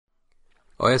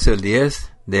Hoy es el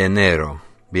 10 de enero.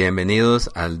 Bienvenidos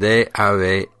al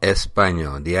DAB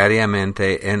Español,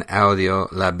 diariamente en audio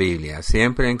la Biblia,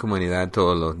 siempre en comunidad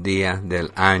todos los días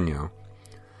del año.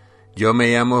 Yo me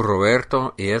llamo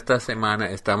Roberto y esta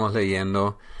semana estamos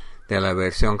leyendo de la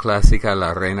versión clásica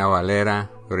La Reina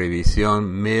Valera,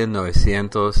 revisión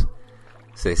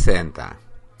 1960.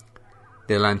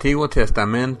 Del Antiguo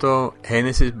Testamento,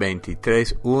 Génesis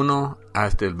 23, 1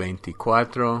 hasta el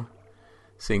 24,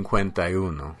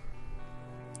 51.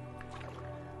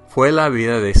 Fue la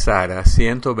vida de Sara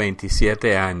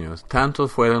 127 años,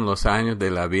 tantos fueron los años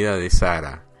de la vida de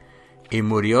Sara. Y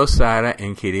murió Sara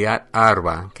en Kiriat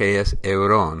Arba, que es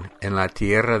Hebrón, en la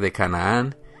tierra de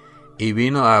Canaán, y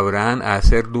vino Abraham a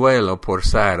hacer duelo por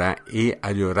Sara y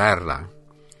a llorarla.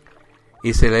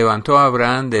 Y se levantó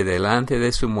Abraham de delante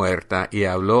de su muerta, y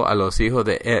habló a los hijos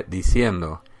de Het,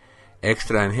 diciendo: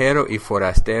 Extranjero y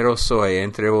forastero soy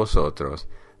entre vosotros,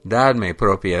 dadme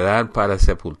propiedad para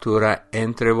sepultura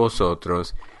entre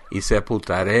vosotros, y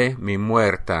sepultaré mi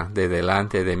muerta de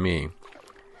delante de mí.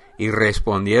 Y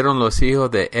respondieron los hijos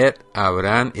de Het a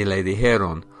Abraham y le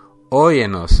dijeron: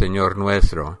 Óyenos, Señor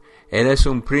nuestro, eres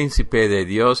un príncipe de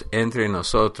Dios entre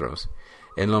nosotros.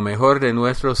 En lo mejor de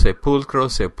nuestro sepulcro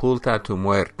sepulta tu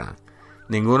muerta.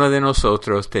 Ninguno de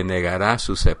nosotros te negará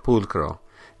su sepulcro,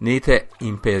 ni te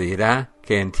impedirá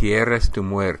que entierres tu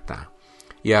muerta.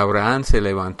 Y Abraham se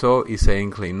levantó y se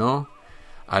inclinó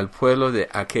al pueblo de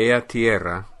aquella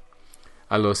tierra,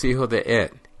 a los hijos de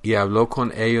Het, y habló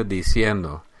con ellos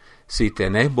diciendo: Si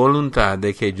tenéis voluntad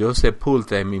de que yo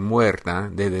sepulte mi muerta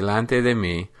de delante de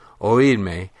mí,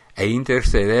 oídme e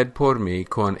interceded por mí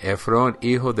con Efrón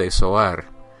hijo de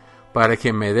Zohar, para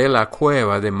que me dé la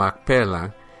cueva de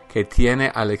Macpela, que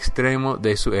tiene al extremo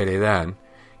de su heredad,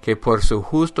 que por su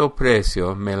justo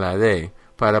precio me la dé,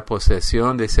 para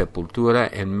posesión de sepultura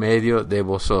en medio de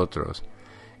vosotros.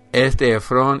 Este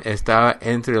Efrón estaba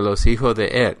entre los hijos de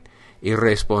Het, y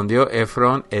respondió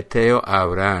Efrón heteo a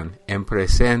Abraham, en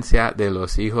presencia de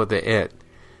los hijos de Het,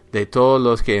 de todos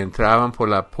los que entraban por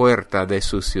la puerta de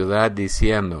su ciudad,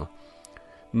 diciendo: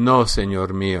 No,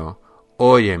 Señor mío,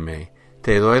 óyeme,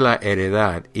 te doy la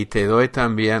heredad, y te doy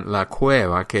también la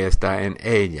cueva que está en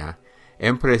ella.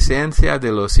 En presencia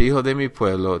de los hijos de mi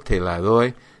pueblo te la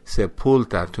doy,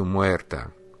 sepulta tu muerta.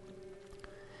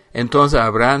 Entonces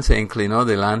Abraham se inclinó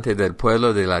delante del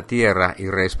pueblo de la tierra y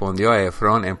respondió a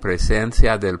Efrón en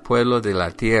presencia del pueblo de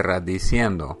la tierra,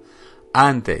 diciendo: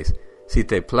 Antes, si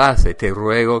te place, te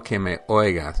ruego que me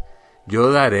oigas.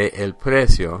 Yo daré el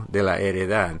precio de la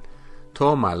heredad,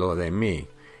 tómalo de mí,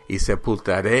 y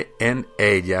sepultaré en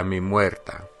ella mi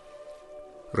muerta.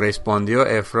 Respondió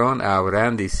Efrón a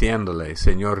Abraham diciéndole: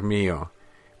 Señor mío,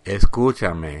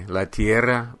 escúchame, la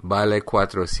tierra vale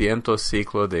 400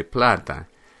 siclos de plata.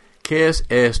 ¿Qué es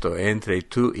esto entre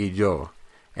tú y yo?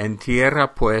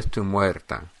 Entierra pues tu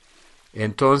muerta.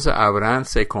 Entonces Abraham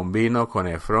se convino con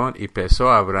Efrón, y pesó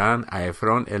Abraham a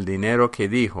Efrón el dinero que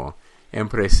dijo, en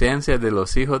presencia de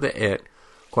los hijos de Het,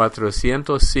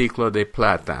 400 siclos de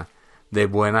plata, de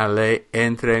buena ley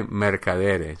entre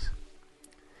mercaderes.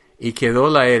 Y quedó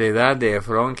la heredad de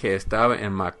Efrón que estaba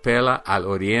en Macpela al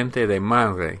oriente de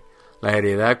Mamre, la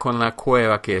heredad con la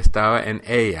cueva que estaba en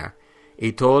ella,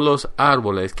 y todos los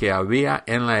árboles que había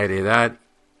en la heredad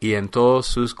y en todos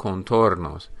sus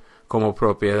contornos, como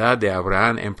propiedad de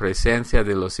Abraham en presencia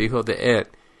de los hijos de Het,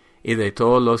 y de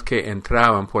todos los que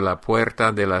entraban por la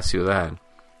puerta de la ciudad.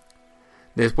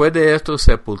 Después de esto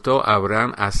sepultó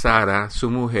Abraham a Sara,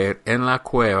 su mujer, en la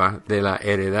cueva de la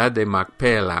heredad de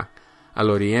Macpela, al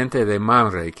oriente de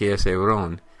Mamre, que es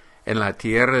Hebrón, en la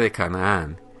tierra de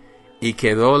Canaán, y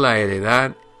quedó la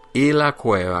heredad y la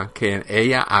cueva que en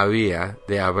ella había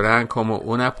de Abraham como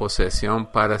una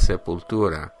posesión para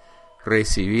sepultura,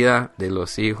 recibida de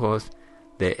los hijos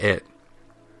de Het.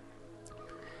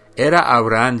 Era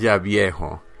Abraham ya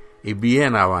viejo y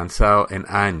bien avanzado en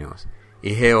años,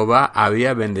 y Jehová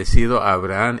había bendecido a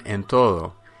Abraham en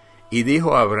todo. Y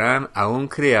dijo Abraham a un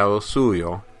criado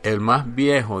suyo, el más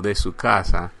viejo de su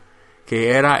casa,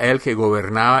 que era el que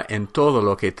gobernaba en todo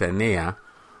lo que tenía: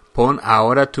 Pon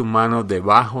ahora tu mano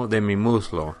debajo de mi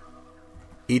muslo,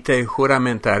 y te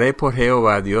juramentaré por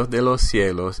Jehová, Dios de los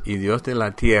cielos y Dios de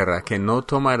la tierra, que no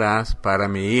tomarás para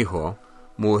mi hijo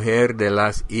mujer de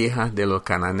las hijas de los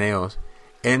cananeos,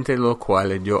 entre los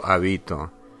cuales yo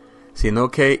habito,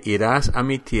 sino que irás a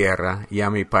mi tierra y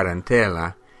a mi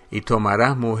parentela, y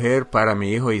tomarás mujer para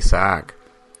mi hijo Isaac.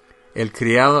 El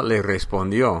criado le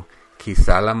respondió: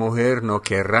 Quizá la mujer no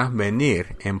querrá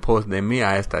venir en pos de mí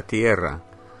a esta tierra.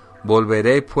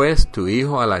 ¿Volveré pues tu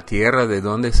hijo a la tierra de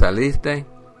donde saliste?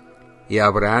 Y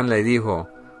Abraham le dijo: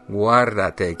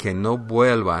 guárdate que no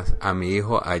vuelvas a mi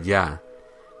hijo allá.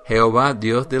 Jehová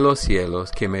Dios de los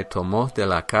cielos, que me tomó de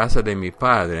la casa de mi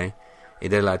padre y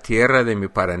de la tierra de mi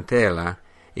parentela,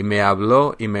 y me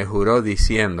habló y me juró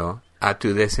diciendo, a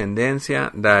tu descendencia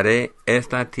daré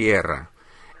esta tierra.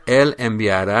 Él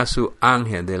enviará su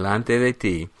ángel delante de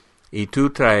ti, y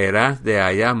tú traerás de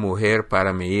allá mujer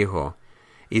para mi hijo.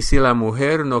 Y si la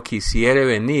mujer no quisiere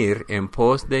venir en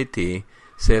pos de ti,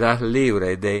 serás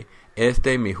libre de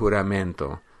mi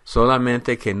juramento,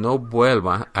 solamente que no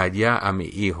vuelva allá a mi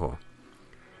hijo.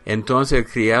 Entonces el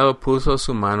criado puso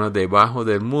su mano debajo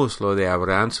del muslo de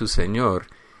Abraham su señor,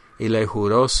 y le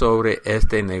juró sobre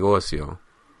este negocio.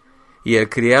 Y el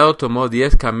criado tomó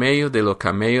 10 camellos de los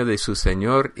camellos de su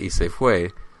señor, y se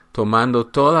fue, tomando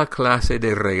toda clase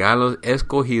de regalos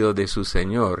escogidos de su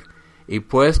señor, y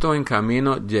puesto en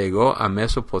camino llegó a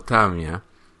Mesopotamia,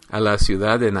 a la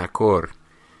ciudad de Nacor,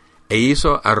 e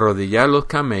hizo arrodillar los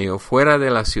camellos fuera de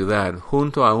la ciudad,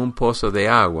 junto a un pozo de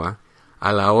agua,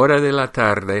 a la hora de la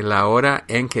tarde, la hora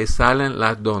en que salen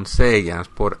las doncellas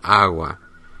por agua,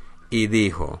 y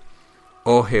dijo,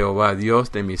 Oh Jehová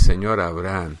Dios de mi señor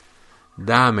Abraham,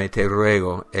 dame, te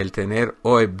ruego, el tener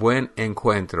hoy buen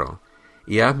encuentro,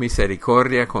 y haz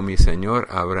misericordia con mi señor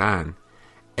Abraham.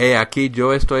 He aquí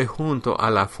yo estoy junto a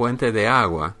la fuente de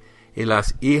agua, y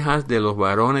las hijas de los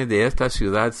varones de esta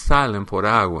ciudad salen por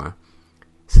agua.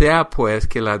 Sea pues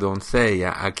que la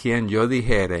doncella a quien yo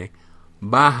dijere,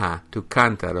 baja tu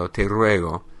cántaro, te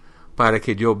ruego, para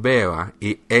que yo beba,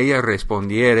 y ella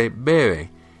respondiere, bebe,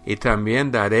 y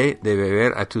también daré de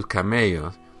beber a tus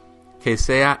camellos, que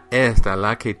sea esta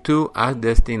la que tú has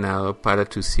destinado para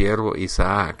tu siervo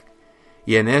Isaac,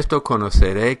 y en esto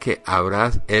conoceré que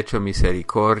habrás hecho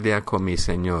misericordia con mi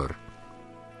señor.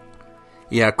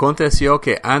 Y aconteció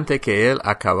que antes que él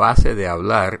acabase de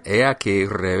hablar, he aquí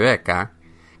Rebeca,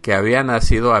 que había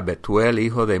nacido a Betuel,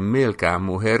 hijo de Milca,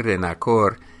 mujer de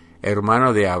Nacor,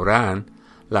 hermano de Abraham,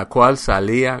 la cual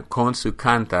salía con su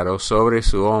cántaro sobre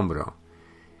su hombro.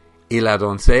 Y la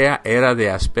doncella era de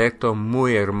aspecto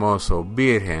muy hermoso,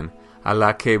 virgen, a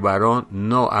la que varón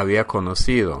no había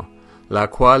conocido, la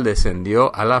cual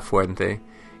descendió a la fuente,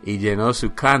 y llenó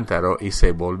su cántaro, y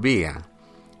se volvía.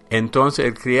 Entonces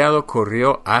el criado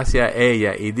corrió hacia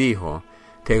ella, y dijo,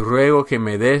 Te ruego que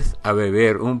me des a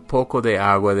beber un poco de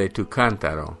agua de tu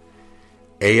cántaro.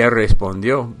 Ella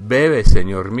respondió, Bebe,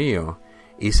 señor mío,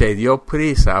 y se dio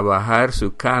prisa a bajar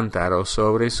su cántaro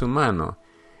sobre su mano,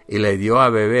 y le dio a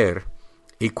beber,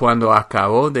 y cuando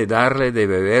acabó de darle de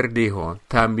beber, dijo,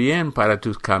 También para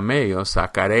tus camellos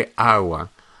sacaré agua,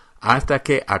 hasta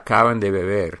que acaben de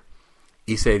beber.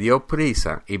 Y se dio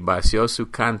prisa, y vació su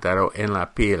cántaro en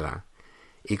la pila,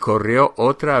 y corrió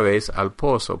otra vez al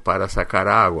pozo para sacar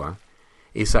agua,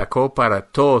 y sacó para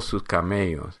todos sus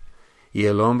camellos. Y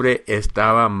el hombre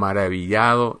estaba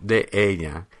maravillado de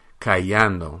ella,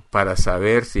 callando, para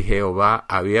saber si Jehová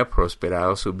había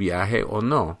prosperado su viaje o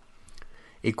no.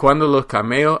 Y cuando los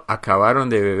camellos acabaron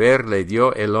de beber, le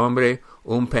dio el hombre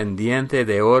un pendiente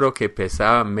de oro que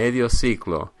pesaba medio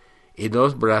siclo, y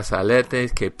 2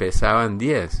 brazaletes que pesaban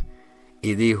 10,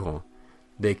 y dijo,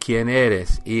 ¿De quién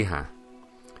eres, hija?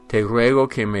 Te ruego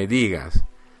que me digas,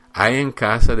 ¿hay en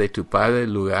casa de tu padre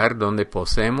lugar donde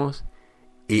posemos?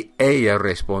 Y ella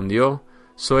respondió,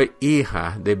 Soy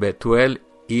hija de Betuel,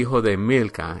 hijo de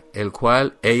Milca, el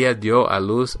cual ella dio a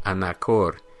luz a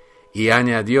Nacor. Y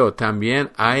añadió,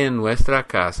 también hay en nuestra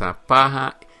casa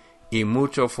paja y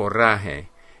mucho forraje,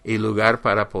 y lugar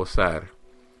para posar.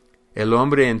 El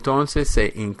hombre entonces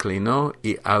se inclinó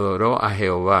y adoró a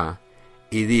Jehová,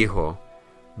 y dijo,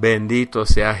 Bendito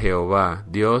sea Jehová,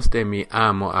 Dios de mi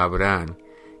amo Abraham,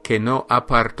 que no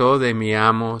apartó de mi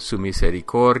amo su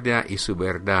misericordia y su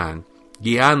verdad,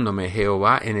 guiándome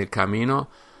Jehová en el camino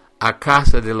a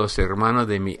casa de los hermanos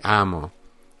de mi amo.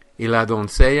 Y la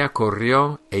doncella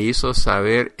corrió e hizo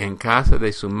saber en casa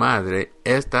de su madre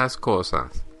estas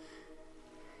cosas.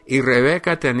 Y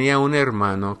Rebeca tenía un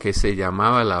hermano que se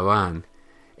llamaba Labán,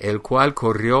 el cual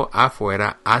corrió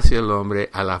afuera hacia el hombre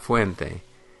a la fuente.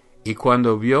 Y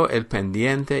cuando vio el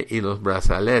pendiente y los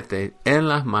brazaletes en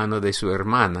las manos de su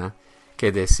hermana,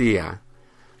 que decía,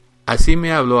 Así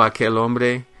me habló aquel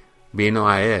hombre, vino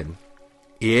a él.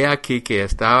 Y he aquí que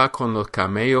estaba con los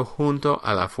camellos junto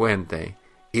a la fuente.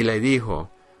 Y le dijo,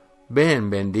 Ven,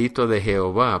 bendito de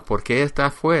Jehová, porque está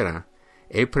fuera.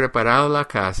 He preparado la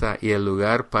casa y el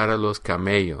lugar para los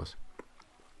camellos.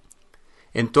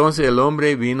 Entonces el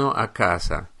hombre vino a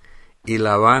casa, y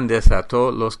Labán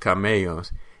desató los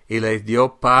camellos, y les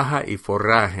dio paja y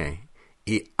forraje,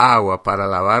 y agua para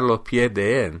lavar los pies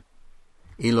de él,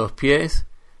 y los pies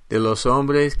de los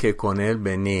hombres que con él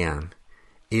venían.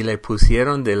 y le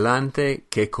pusieron delante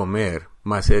que comer,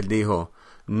 mas él dijo,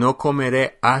 no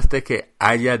comeré hasta que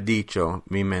haya dicho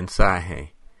mi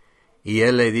mensaje. Y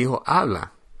él le dijo,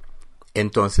 habla.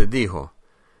 Entonces dijo,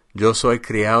 yo soy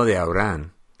criado de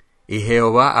Abraham, y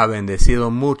Jehová ha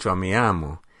bendecido mucho a mi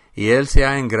amo, y él se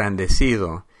ha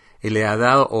engrandecido, y le ha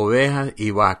dado ovejas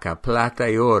y vacas, plata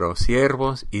y oro,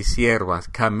 siervos y siervas,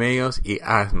 camellos y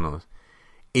asnos.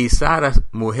 Y Sara,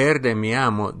 mujer de mi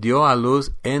amo, dio a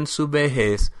luz en su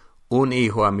vejez un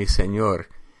hijo a mi señor,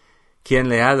 quien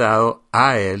le ha dado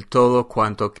a él todo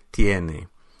cuanto tiene.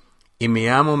 Y mi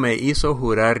amo me hizo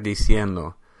jurar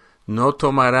diciendo, no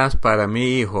tomarás para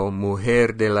mi hijo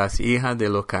mujer de las hijas de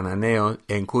los cananeos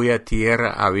en cuya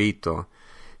tierra habito,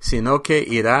 sino que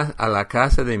irás a la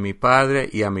casa de mi padre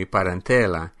y a mi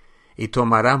parentela, y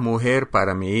tomarás mujer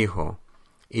para mi hijo.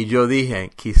 Y yo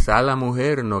dije, quizá la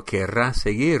mujer no querrá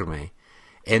seguirme.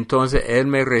 Entonces él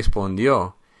me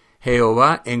respondió,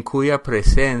 Jehová en cuya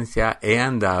presencia he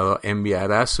andado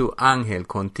enviará su ángel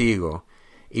contigo,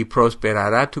 y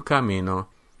prosperará tu camino,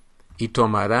 y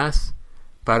tomarás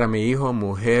para mi hijo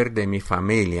mujer de mi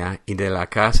familia y de la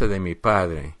casa de mi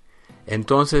padre.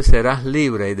 Entonces serás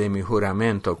libre de mi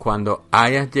juramento cuando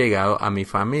hayas llegado a mi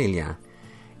familia,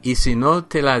 y si no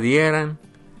te la dieran,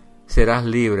 serás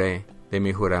libre de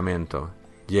mi juramento.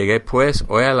 Llegué pues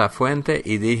hoy a la fuente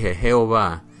y dije,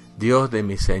 Jehová, Dios de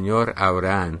mi señor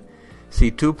Abraham,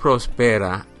 si tú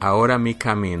prosperas ahora mi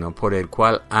camino por el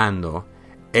cual ando,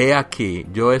 he aquí,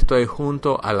 yo estoy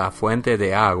junto a la fuente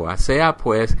de agua, sea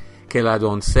pues que la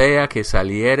doncella que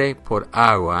saliere por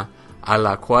agua, a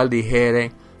la cual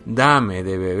dijere, dame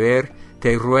de beber,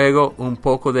 te ruego un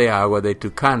poco de agua de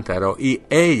tu cántaro, y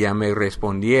ella me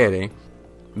respondiere,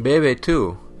 bebe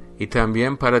tú, y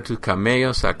también para tus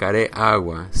camellos sacaré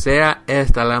agua. Sea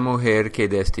esta la mujer que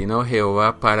destinó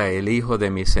Jehová para el hijo de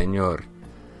mi señor.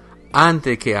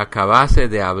 Antes que acabase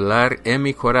de hablar en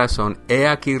mi corazón, he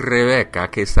aquí Rebeca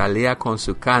que salía con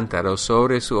su cántaro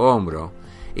sobre su hombro,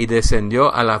 y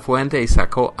descendió a la fuente y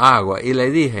sacó agua, y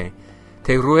le dije,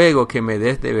 te ruego que me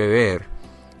des de beber.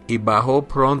 Y bajó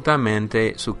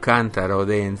prontamente su cántaro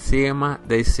de encima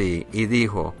de sí, y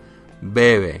dijo,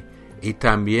 bebe, y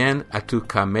también a tus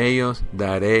camellos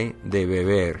daré de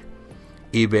beber.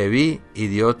 Y bebí, y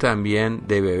dio también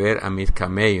de beber a mis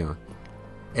camellos.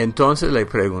 Entonces le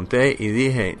pregunté y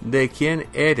dije, ¿de quién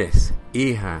eres,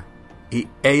 hija? Y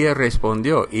ella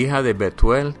respondió, hija de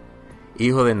Betuel,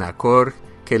 hijo de Nacor,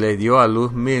 que le dio a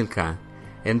luz Milca.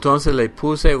 Entonces le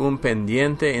puse un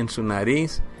pendiente en su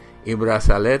nariz y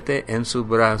brazalete en su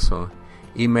brazo,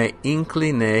 y me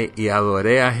incliné y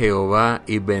adoré a Jehová,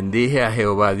 y bendije a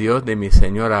Jehová Dios de mi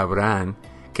señor Abraham,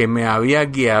 que me había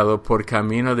guiado por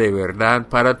camino de verdad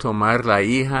para tomar la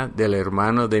hija del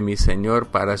hermano de mi señor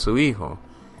para su hijo.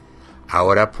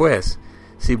 Ahora pues,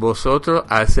 si vosotros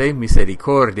hacéis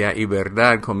misericordia y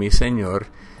verdad con mi señor,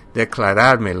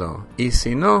 declarádmelo, y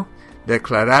si no,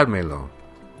 declarádmelo,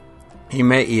 y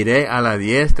me iré a la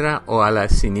diestra o a la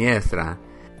siniestra.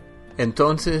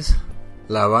 Entonces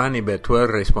Labán y Betuel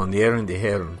respondieron y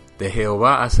dijeron, de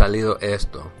Jehová ha salido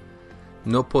esto,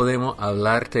 no podemos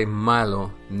hablarte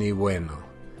malo ni bueno.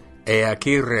 He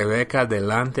aquí Rebeca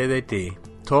delante de ti,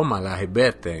 tómala y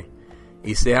vete,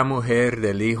 y sea mujer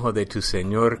del hijo de tu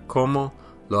señor, como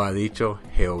lo ha dicho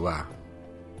Jehová.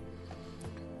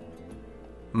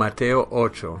 Mateo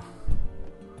 8,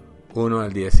 1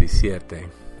 al 17.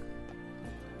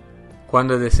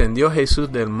 Cuando descendió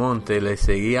Jesús del monte, le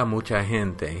seguía mucha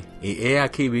gente, y he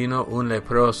aquí vino un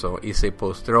leproso, y se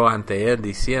postró ante él,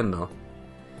 diciendo,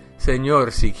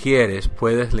 Señor, si quieres,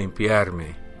 puedes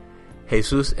limpiarme.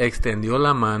 Jesús extendió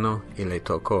la mano y le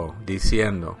tocó,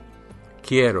 diciendo,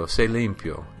 quiero, sé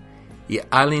limpio. Y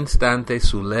al instante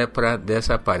su lepra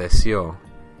desapareció.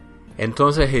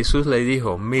 Entonces Jesús le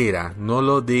dijo, mira, no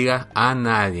lo digas a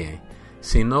nadie,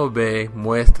 sino ve,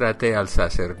 muéstrate al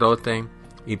sacerdote,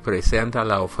 y presenta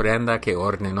la ofrenda que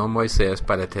ordenó Moisés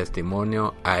para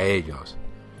testimonio a ellos.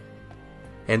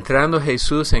 Entrando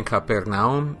Jesús en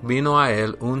Capernaum, vino a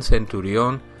él un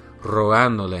centurión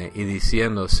rogándole y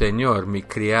diciendo, Señor, mi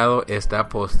criado está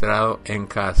postrado en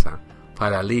casa,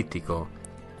 paralítico,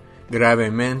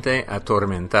 gravemente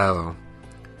atormentado.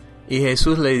 Y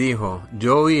Jesús le dijo,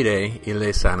 yo iré y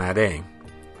le sanaré.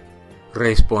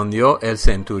 Respondió el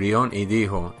centurión y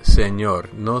dijo,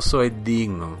 Señor, no soy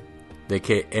digno de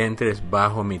que entres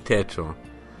bajo mi techo,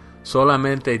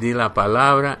 solamente di la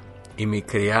palabra y mi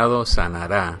criado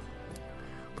sanará.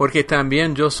 Porque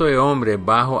también yo soy hombre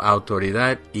bajo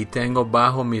autoridad y tengo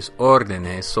bajo mis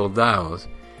órdenes soldados,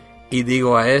 y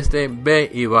digo a este,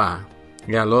 ve y va,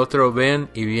 y al otro ven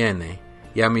y viene,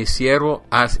 y a mi siervo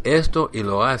haz esto y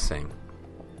lo hacen.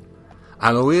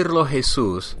 Al oírlo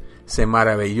Jesús se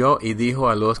maravilló y dijo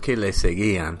a los que le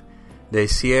seguían: De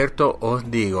cierto os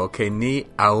digo que ni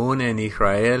aun en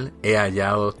Israel he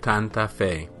hallado tanta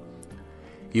fe.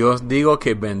 Y os digo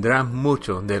que vendrán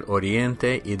muchos del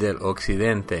oriente y del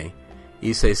occidente,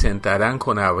 y se sentarán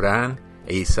con Abraham,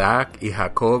 e Isaac y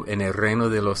Jacob en el reino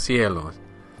de los cielos.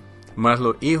 Mas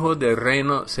los hijos del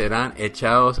reino serán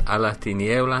echados a las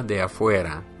tinieblas de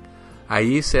afuera.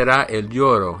 Allí será el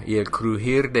lloro y el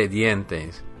crujir de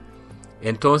dientes.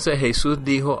 Entonces Jesús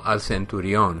dijo al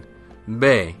centurión: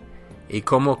 Ve, y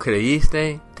como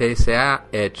creíste, te sea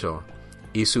hecho.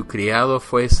 Y su criado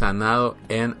fue sanado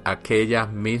en aquella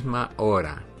misma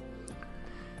hora.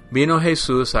 Vino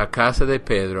Jesús a casa de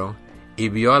Pedro, y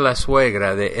vio a la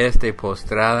suegra de éste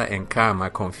postrada en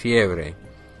cama con fiebre,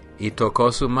 y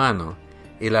tocó su mano,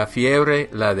 y la fiebre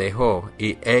la dejó,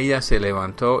 y ella se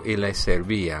levantó y le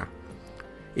servía.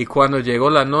 Y cuando llegó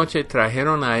la noche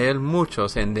trajeron a él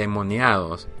muchos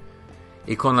endemoniados,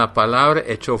 y con la palabra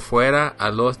echó fuera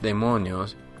a los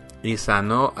demonios, y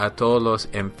sanó a todos los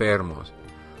enfermos,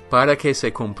 para que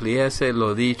se cumpliese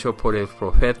lo dicho por el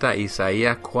profeta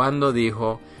Isaías cuando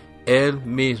dijo: Él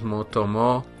mismo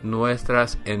tomó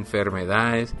nuestras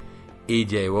enfermedades y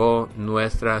llevó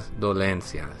nuestras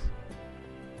dolencias.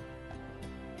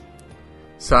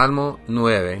 Salmo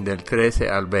 9, del 13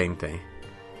 al 20.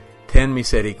 Ten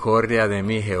misericordia de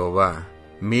mí, Jehová.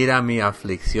 Mira mi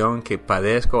aflicción que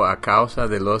padezco a causa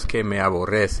de los que me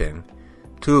aborrecen.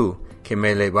 Tú, que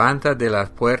me levantas de las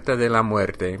puertas de la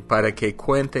muerte, para que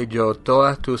cuente yo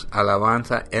todas tus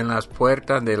alabanzas en las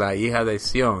puertas de la hija de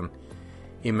Sión,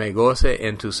 y me goce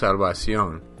en tu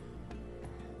salvación.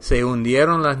 Se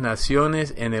hundieron las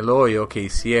naciones en el hoyo que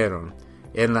hicieron,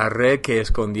 en la red que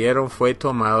escondieron fue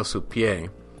tomado su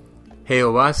pie.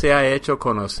 Jehová se ha hecho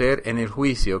conocer en el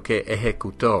juicio que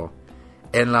ejecutó.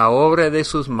 En la obra de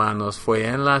sus manos fue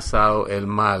enlazado el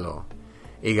malo.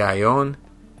 Y Gaión,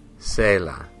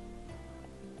 Sela.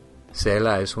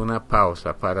 Sela es una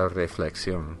pausa para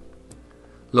reflexión.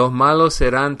 Los malos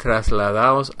serán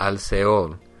trasladados al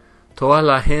Seol, toda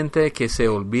la gente que se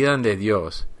olvidan de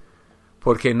Dios,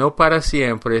 porque no para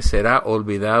siempre será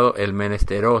olvidado el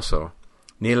menesteroso,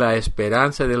 ni la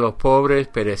esperanza de los pobres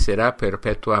perecerá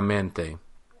perpetuamente.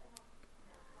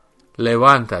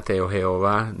 Levántate, oh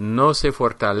Jehová, no se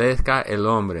fortalezca el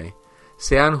hombre,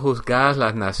 sean juzgadas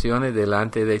las naciones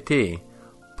delante de ti.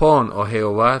 Pon, oh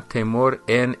Jehová, temor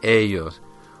en ellos,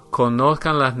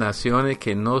 conozcan las naciones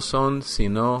que no son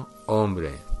sino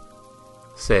hombres.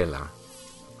 Sela.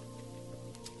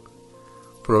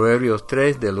 Proverbios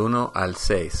 3 del 1 al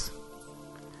 6.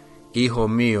 Hijo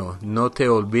mío, no te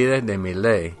olvides de mi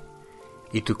ley,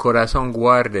 y tu corazón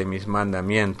guarde mis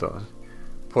mandamientos,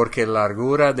 porque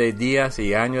largura de días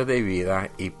y años de vida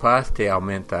y paz te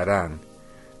aumentarán.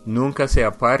 Nunca se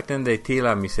aparten de ti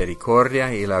la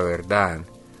misericordia y la verdad.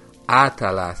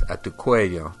 Átalas a tu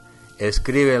cuello,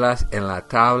 escríbelas en la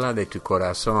tabla de tu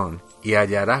corazón, y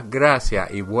hallarás gracia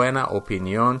y buena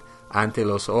opinión ante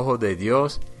los ojos de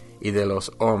Dios y de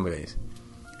los hombres.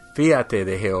 Fíate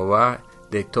de Jehová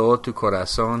de todo tu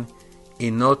corazón,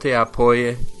 y no te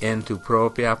apoyes en tu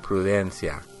propia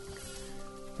prudencia.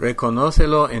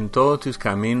 Reconócelo en todos tus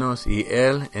caminos, y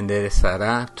Él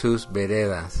enderezará tus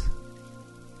veredas.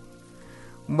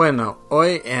 Bueno,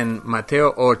 hoy en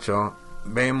Mateo 8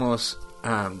 vemos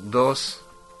dos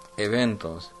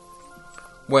eventos.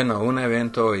 Bueno, un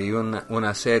evento y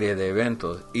una serie de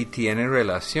eventos, y tienen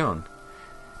relación.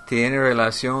 Tiene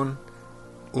relación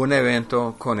un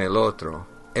evento con el otro.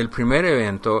 El primer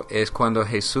evento es cuando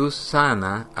Jesús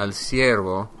sana al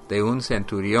siervo de un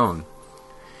centurión.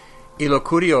 Y lo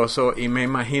curioso, y me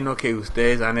imagino que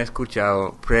ustedes han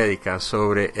escuchado prédicas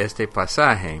sobre este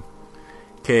pasaje,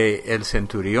 que el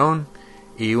centurión,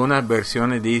 y unas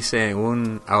versiones dice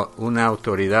una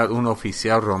autoridad, un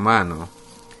oficial romano,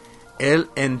 él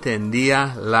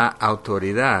entendía la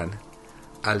autoridad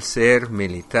al ser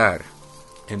militar.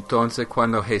 Entonces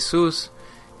cuando Jesús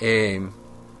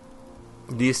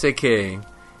dice que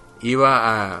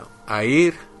iba a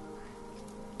ir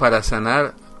para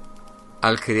sanar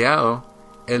al criado,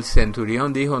 el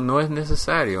centurión dijo: no es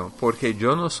necesario, porque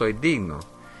yo no soy digno.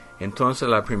 Entonces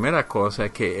la primera cosa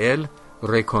es que él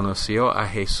reconoció a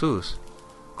Jesús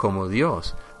como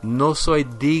Dios. No soy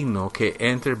digno que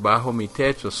entre bajo mi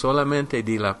techo, solamente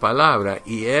di la palabra.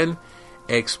 Y él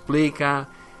explica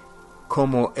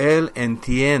cómo él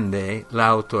entiende la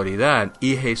autoridad.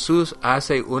 Y Jesús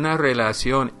hace una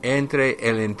relación entre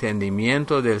el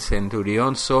entendimiento del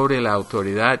centurión sobre la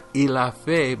autoridad y la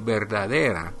fe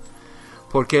verdadera.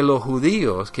 Porque los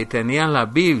judíos que tenían la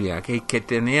Biblia, que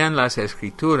tenían las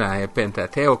Escrituras, el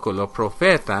Pentateuco, los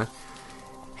profetas,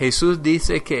 Jesús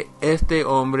dice que este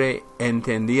hombre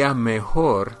entendía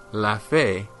mejor la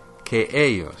fe que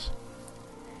ellos.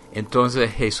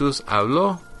 Entonces Jesús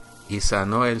habló y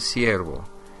sanó el siervo.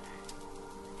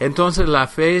 Entonces la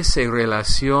fe se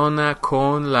relaciona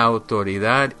con la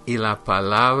autoridad y la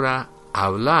palabra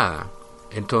hablada.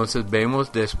 Entonces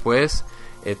vemos después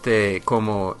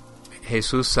como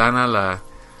Jesús sana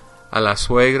a la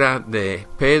suegra de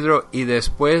Pedro y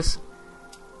después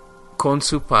con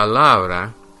su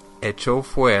palabra echó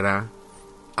fuera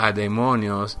a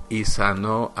demonios y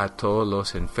sanó a todos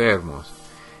los enfermos.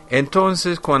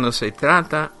 Entonces, cuando se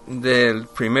trata del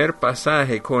primer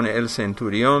pasaje con el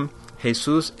centurión,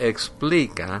 Jesús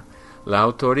explica la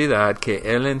autoridad que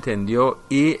él entendió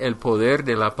y el poder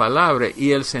de la palabra,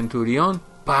 y el centurión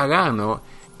pagano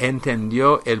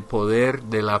entendió el poder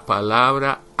de la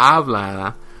palabra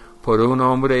hablada por un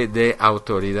hombre de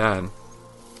autoridad.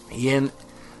 Y en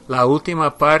la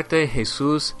última parte,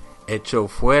 Jesús echó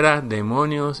fuera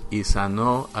demonios y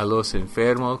sanó a los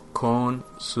enfermos con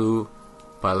su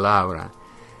palabra.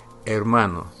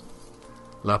 Hermanos,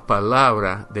 la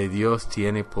palabra de Dios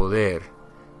tiene poder.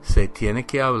 Se tiene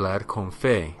que hablar con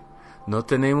fe. No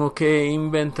tenemos que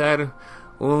inventar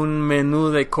un menú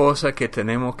de cosas que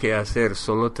tenemos que hacer.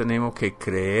 Solo tenemos que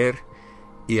creer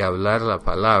y hablar la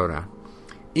palabra.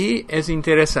 Y es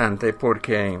interesante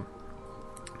porque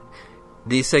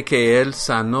dice que él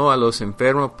sanó a los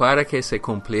enfermos para que se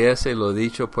cumpliese lo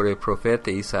dicho por el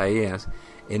profeta Isaías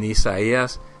en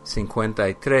Isaías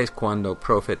 53, cuando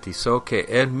profetizó que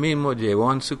él mismo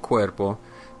llevó en su cuerpo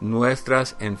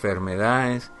nuestras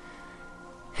enfermedades.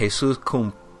 Jesús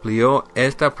cumplió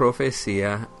esta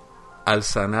profecía al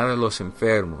sanar a los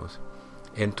enfermos.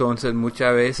 Entonces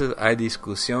muchas veces hay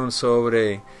discusión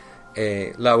sobre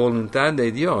la voluntad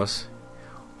de Dios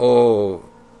o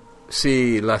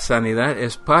si la sanidad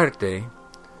es parte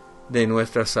de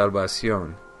nuestra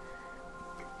salvación.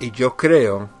 Y yo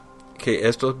creo que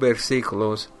estos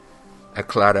versículos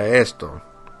aclaran esto.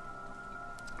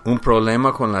 Un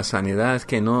problema con la sanidad es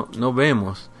que no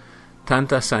vemos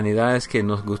tantas sanidades que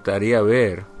nos gustaría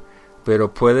ver,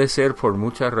 pero puede ser por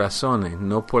muchas razones,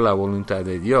 no por la voluntad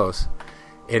de Dios.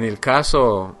 En el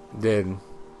caso del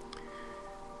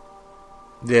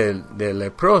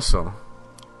leproso,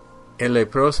 el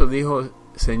leproso dijo: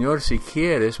 Señor, si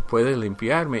quieres, puedes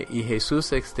limpiarme. Y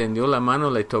Jesús extendió la mano,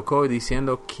 le tocó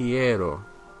diciendo: quiero,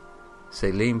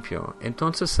 se limpio.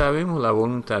 Entonces sabemos la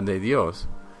voluntad de Dios.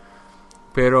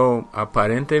 Pero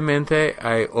aparentemente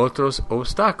hay otros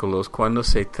obstáculos cuando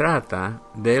se trata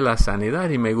de la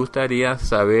sanidad. Y me gustaría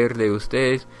saber de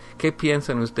ustedes, ¿qué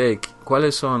piensan ustedes?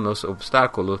 ¿Cuáles son los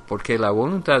obstáculos? Porque la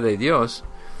voluntad de Dios,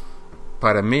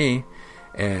 para mí,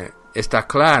 está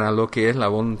clara lo que es la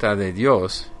voluntad de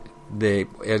Dios.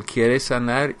 Él quiere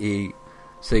sanar, y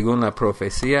según la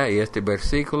profecía y este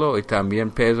versículo, y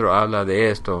también Pedro habla de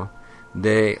esto,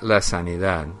 de la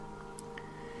sanidad.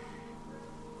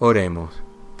 Oremos.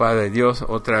 Padre Dios,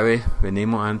 otra vez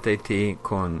venimos ante ti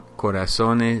con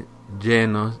corazones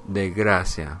llenos de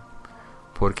gracia,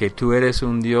 porque tú eres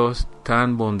un Dios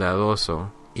tan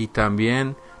bondadoso, y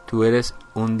también tú eres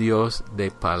un Dios de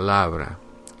palabra,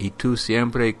 y tú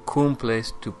siempre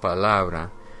cumples tu palabra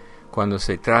cuando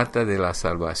se trata de la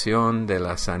salvación, de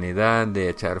la sanidad, de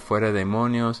echar fuera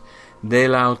demonios, de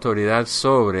la autoridad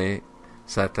sobre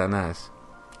Satanás.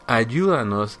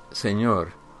 Ayúdanos,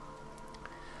 Señor,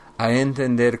 a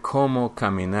entender cómo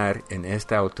caminar en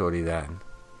esta autoridad.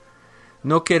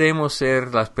 No queremos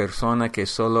ser las personas que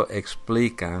solo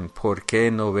explican por qué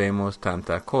no vemos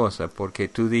tanta cosa, porque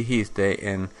tú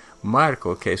dijiste en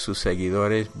Marco que sus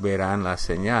seguidores verán las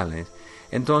señales.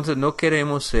 Entonces no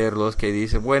queremos ser los que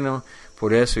dicen, bueno,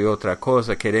 por eso y otra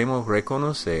cosa. Queremos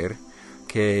reconocer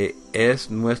que es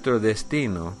nuestro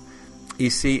destino. Y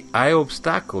si hay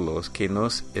obstáculos que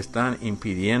nos están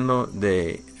impidiendo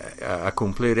a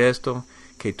cumplir esto,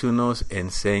 que tú nos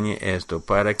enseñes esto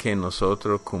para que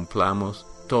nosotros cumplamos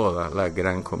toda la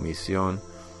gran comisión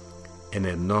en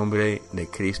el nombre de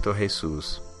Cristo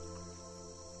Jesús.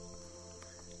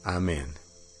 Amén.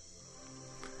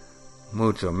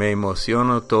 Mucho me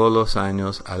emociono todos los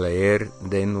años a leer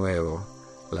de nuevo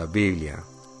la Biblia.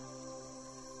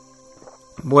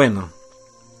 Bueno,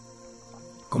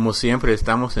 como siempre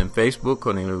estamos en Facebook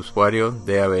con el usuario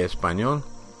DAB Español.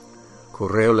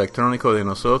 Correo electrónico de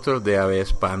nosotros,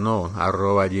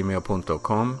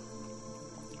 dabespanol@gmail.com.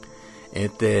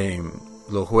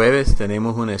 Los jueves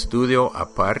tenemos un estudio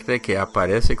aparte que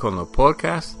aparece con los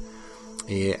podcasts.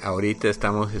 Y ahorita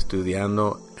estamos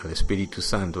estudiando el Espíritu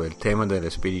Santo, el tema del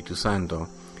Espíritu Santo.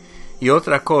 Y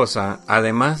otra cosa,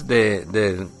 además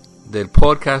del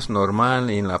podcast normal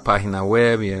en la página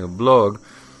web y en el blog,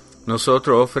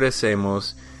 nosotros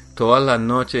ofrecemos todas las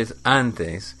noches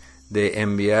antes de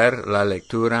enviar la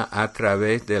lectura a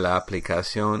través de la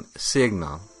aplicación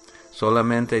Signal.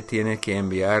 Solamente tiene que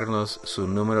enviarnos su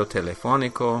número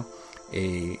telefónico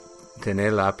y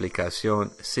tener la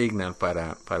aplicación Signal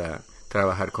para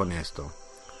trabajar con esto.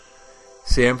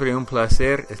 Siempre un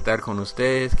placer estar con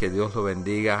ustedes. Que Dios los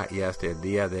bendiga y hasta el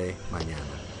día de mañana.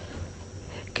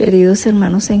 Queridos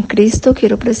hermanos en Cristo,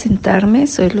 quiero presentarme.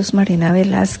 Soy Luz Marina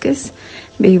Velázquez.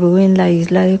 Vivo en la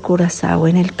isla de Curazao,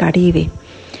 en el Caribe.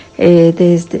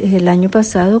 Desde el año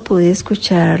pasado pude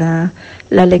escuchar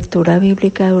la lectura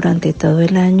bíblica durante todo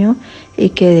el año y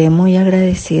quedé muy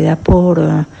agradecida por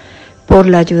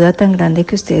la ayuda tan grande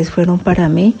que ustedes fueron para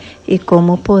mí y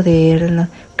cómo poder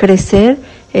crecer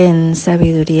en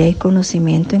sabiduría y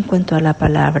conocimiento en cuanto a la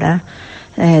palabra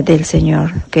del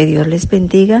Señor. Que Dios les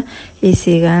bendiga y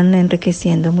sigan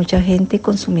enriqueciendo mucha gente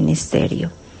con su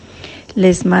ministerio.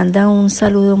 Les manda un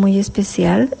saludo muy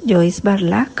especial Joyce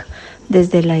Barlac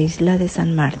desde la isla de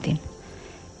San Martín.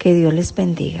 Que Dios les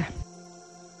bendiga.